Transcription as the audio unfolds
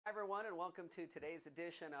Everyone, and welcome to today's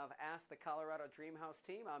edition of Ask the Colorado Dreamhouse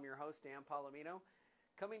Team. I'm your host, Dan Palomino,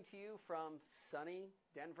 coming to you from sunny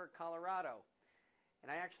Denver, Colorado.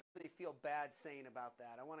 And I actually feel bad saying about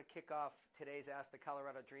that. I want to kick off today's Ask the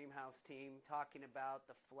Colorado Dreamhouse Team talking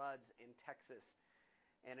about the floods in Texas.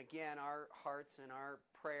 And again, our hearts and our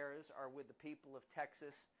prayers are with the people of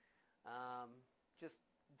Texas. Just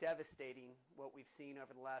devastating what we've seen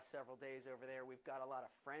over the last several days over there. We've got a lot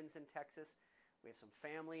of friends in Texas. We have some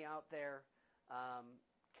family out there.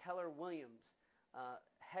 Keller Williams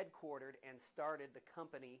headquartered and started the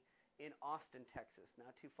company in Austin, Texas,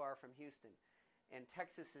 not too far from Houston. And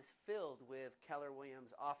Texas is filled with Keller Williams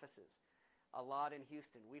offices, a lot in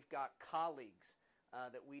Houston. We've got colleagues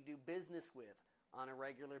that we do business with on a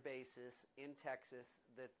regular basis in Texas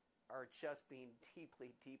that are just being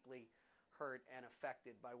deeply, deeply hurt and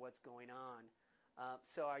affected by what's going on.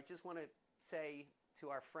 So I just want to say to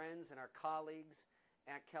our friends and our colleagues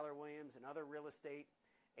at Keller Williams and other real estate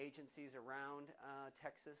agencies around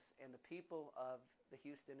Texas and the people of the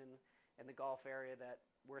Houston and the Gulf area that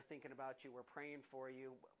we're thinking about you, we're praying for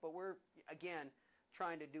you, but we're, again,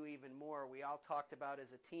 trying to do even more. We all talked about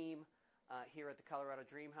as a team here at the Colorado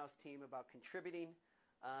Dreamhouse Team about contributing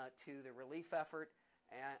to the relief effort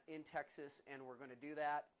in Texas, and we're going to do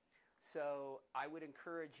that. So I would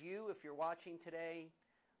encourage you, if you're watching today,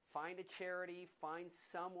 find a charity, find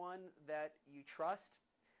someone that you trust,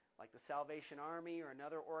 like the Salvation Army or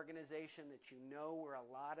another organization that you know where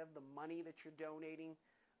a lot of the money that you're donating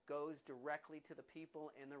goes directly to the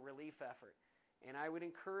people in the relief effort. And I would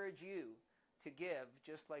encourage you to give,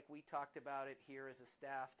 just like we talked about it here as a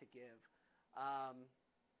staff to give.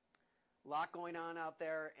 A lot going on out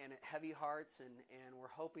there and heavy hearts, and we're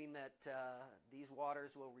hoping that these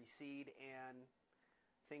waters will recede and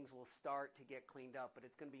things will start to get cleaned up. But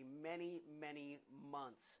it's going to be many, many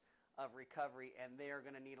months of recovery, and they are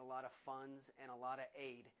going to need a lot of funds and a lot of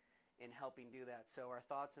aid in helping do that. So our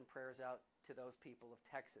thoughts and prayers out to those people of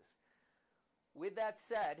Texas. With that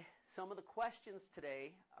said, some of the questions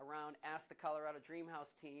today around Ask the Colorado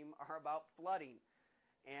Dreamhouse Team are about flooding.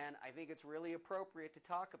 And I think it's really appropriate to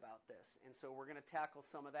talk about this. And so we're going to tackle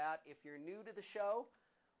some of that. If you're new to the show,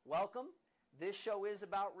 welcome. This show is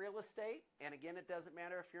about real estate. And again, it doesn't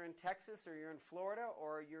matter if you're in Texas or you're in Florida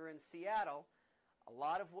or you're in Seattle. A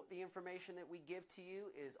lot of the information that we give to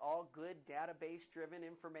you is all good database-driven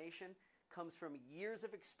information. Comes from years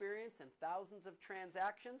of experience and thousands of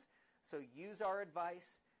transactions. So use our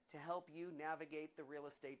advice to help you navigate the real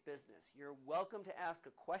estate business. You're welcome to ask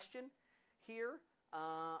a question here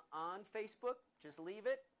on Facebook. Just leave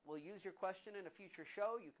it. We'll use your question in a future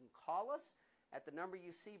show. You can call us at the number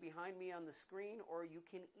you see behind me on the screen, or you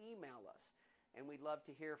can email us, and we'd love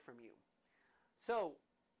to hear from you. So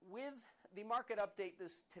with the market update,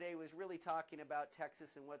 this today was really talking about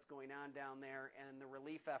Texas and what's going on down there and the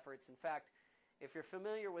relief efforts. In fact, if you're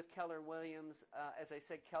familiar with Keller Williams, as I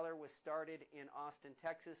said, Keller was started in Austin,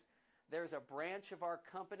 Texas. There's a branch of our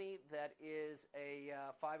company that is a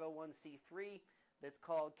 501c3 that's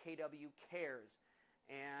called KW Cares.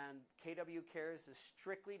 And KW Cares is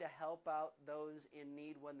strictly to help out those in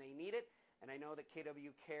need when they need it. And I know that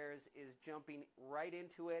KW Cares is jumping right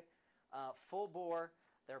into it, full bore.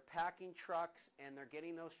 They're packing trucks, and they're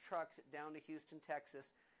getting those trucks down to Houston,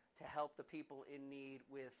 Texas, to help the people in need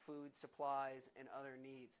with food, supplies, and other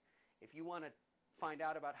needs. If you want to find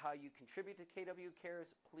out about how you contribute to KW Cares,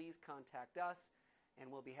 please contact us,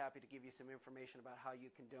 and we'll be happy to give you some information about how you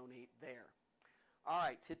can donate there. All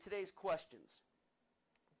right, to today's questions.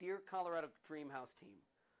 Dear Colorado Dreamhouse Team,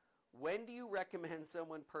 when do you recommend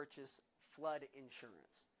someone purchase flood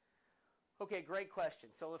insurance? Okay, great question.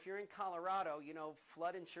 So if you're in Colorado, you know,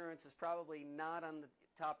 flood insurance is probably not on the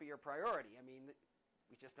top of your priority. I mean,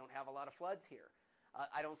 we just don't have a lot of floods here.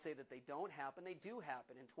 I don't say that they don't happen. They do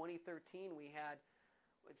happen. In 2013, we had,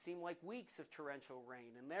 it seemed like weeks of torrential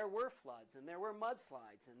rain, and there were floods, and there were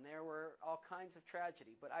mudslides, and there were all kinds of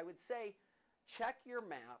tragedy. But I would say check your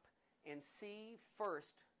map and see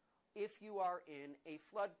first if you are in a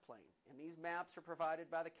floodplain. And these maps are provided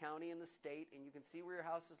by the county and the state, and you can see where your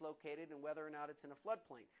house is located and whether or not it's in a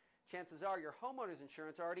floodplain. Chances are your homeowner's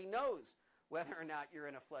insurance already knows whether or not you're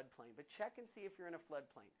in a floodplain, but check and see if you're in a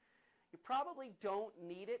floodplain. You probably don't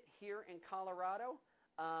need it here in Colorado,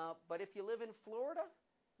 but if you live in Florida,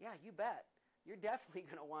 yeah, you bet. You're definitely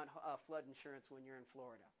going to want flood insurance when you're in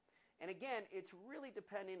Florida. And again, it's really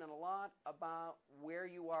depending on a lot about where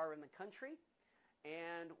you are in the country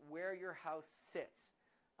and where your house sits.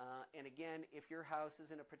 And again, if your house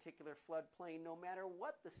is in a particular floodplain, no matter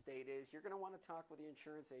what the state is, you're going to want to talk with the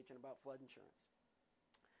insurance agent about flood insurance.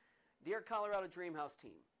 Dear Colorado Dreamhouse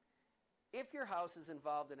Team, If your house is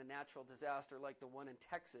involved in a natural disaster like the one in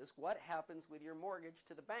Texas, what happens with your mortgage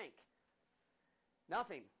to the bank?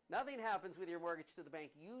 Nothing. Nothing happens with your mortgage to the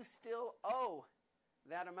bank. You still owe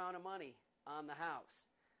that amount of money on the house.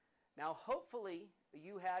 Now, hopefully,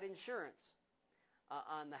 you had insurance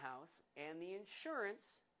on the house, and the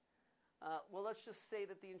insurance, well, let's just say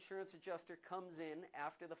that the insurance adjuster comes in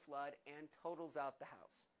after the flood and totals out the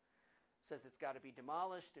house. Says it's got to be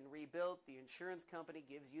demolished and rebuilt. The insurance company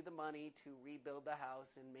gives you the money to rebuild the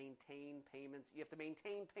house and maintain payments. You have to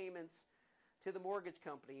maintain payments to the mortgage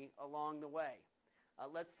company along the way.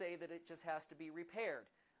 Let's say that it just has to be repaired.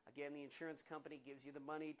 Again, the insurance company gives you the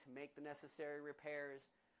money to make the necessary repairs.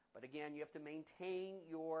 But again, you have to maintain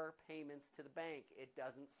your payments to the bank. It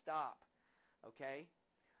doesn't stop. Okay?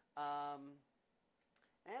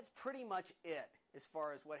 That's pretty much it as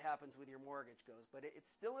far as what happens with your mortgage goes. But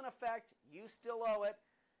it's still in effect. You still owe it.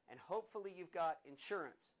 And hopefully you've got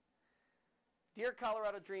insurance. Dear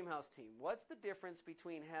Colorado Dreamhouse team, what's the difference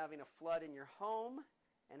between having a flood in your home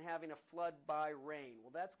and having a flood by rain?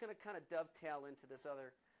 Well, that's going to kind of dovetail into this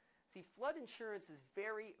other. See, flood insurance is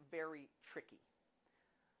very, very tricky.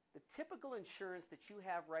 The typical insurance that you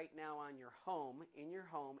have right now on your home, in your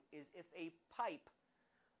home, is if a pipe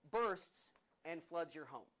bursts and floods your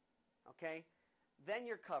home. Okay? Then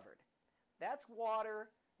you're covered. That's water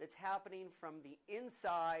that's happening from the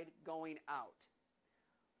inside going out.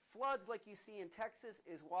 Floods like you see in Texas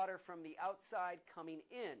is water from the outside coming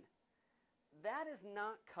in. That is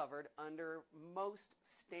not covered under most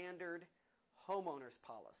standard homeowners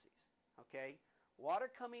policies. Okay?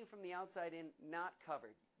 Water coming from the outside in, not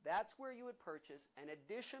covered. That's where you would purchase an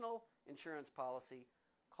additional insurance policy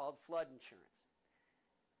called flood insurance.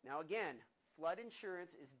 Now again, flood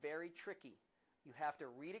insurance is very tricky. You have to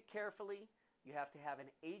read it carefully, you have to have an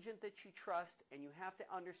agent that you trust, and you have to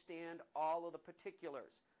understand all of the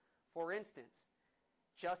particulars. For instance,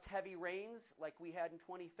 just heavy rains like we had in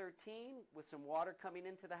 2013 with some water coming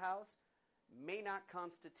into the house may not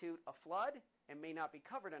constitute a flood and may not be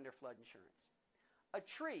covered under flood insurance. A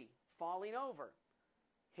tree falling over,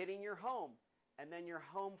 hitting your home, and then your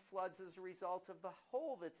home floods as a result of the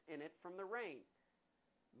hole that's in it from the rain,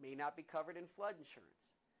 may not be covered in flood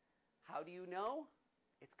insurance. How do you know?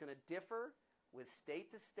 It's going to differ with state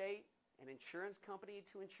to state and insurance company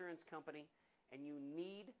to insurance company, and you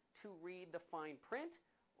need to read the fine print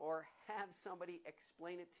or have somebody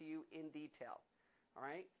explain it to you in detail. All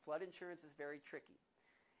right? Flood insurance is very tricky.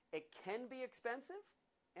 It can be expensive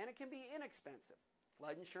and it can be inexpensive.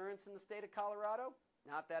 Flood insurance in the state of Colorado,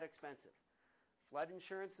 not that expensive. Flood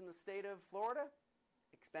insurance in the state of Florida,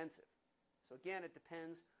 expensive. So again, it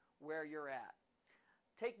depends where you're at.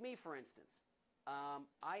 Take me, for instance.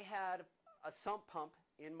 I had a sump pump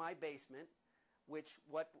in my basement, which,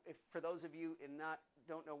 if for those of you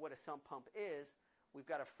don't know what a sump pump is, we've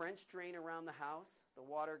got a French drain around the house. The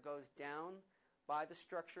water goes down by the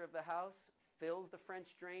structure of the house, fills the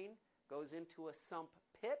French drain, goes into a sump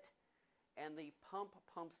pit, and the pump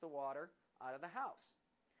pumps the water out of the house.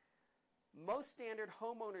 Most standard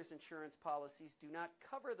homeowners insurance policies do not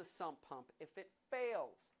cover the sump pump if it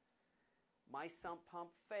fails. My sump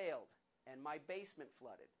pump failed and my basement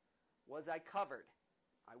flooded. Was I covered?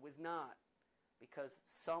 I was not, because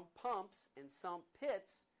sump pumps and sump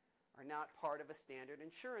pits are not part of a standard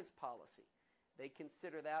insurance policy. They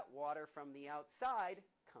consider that water from the outside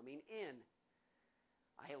coming in.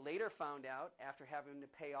 I later found out, after having to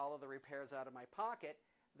pay all of the repairs out of my pocket,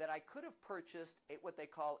 that I could have purchased what they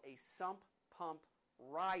call a sump pump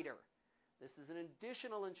rider. This is an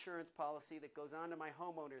additional insurance policy that goes on to my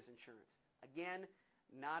homeowner's insurance. Again,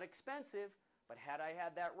 not expensive, but had I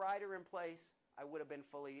had that rider in place, I would have been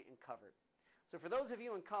fully covered. So for those of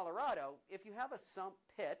you in Colorado, if you have a sump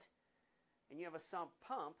pit and you have a sump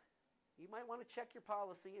pump, you might want to check your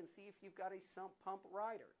policy and see if you've got a sump pump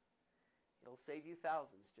rider. It'll save you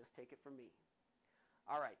thousands. Just take it from me.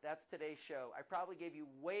 All right, that's today's show. I probably gave you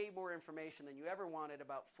way more information than you ever wanted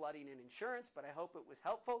about flooding and insurance, but I hope it was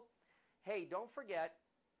helpful. Hey, don't forget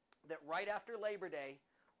that right after Labor Day,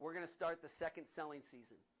 we're going to start the second selling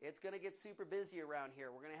season. It's going to get super busy around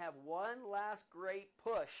here. We're going to have one last great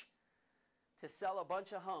push to sell a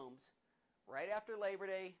bunch of homes right after Labor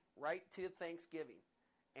Day, right to Thanksgiving.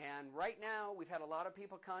 And right now, we've had a lot of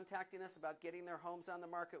people contacting us about getting their homes on the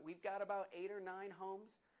market. We've got about 8 or 9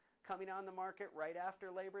 homes coming on the market right after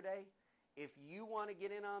Labor Day. If you want to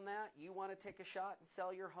get in on that, you want to take a shot and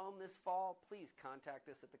sell your home this fall, please contact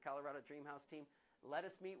us at the Colorado Dreamhouse team. Let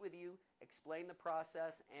us meet with you, explain the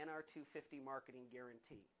process, and our $250 marketing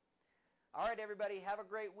guarantee. All right, everybody, have a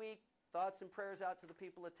great week. Thoughts and prayers out to the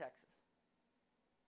people of Texas.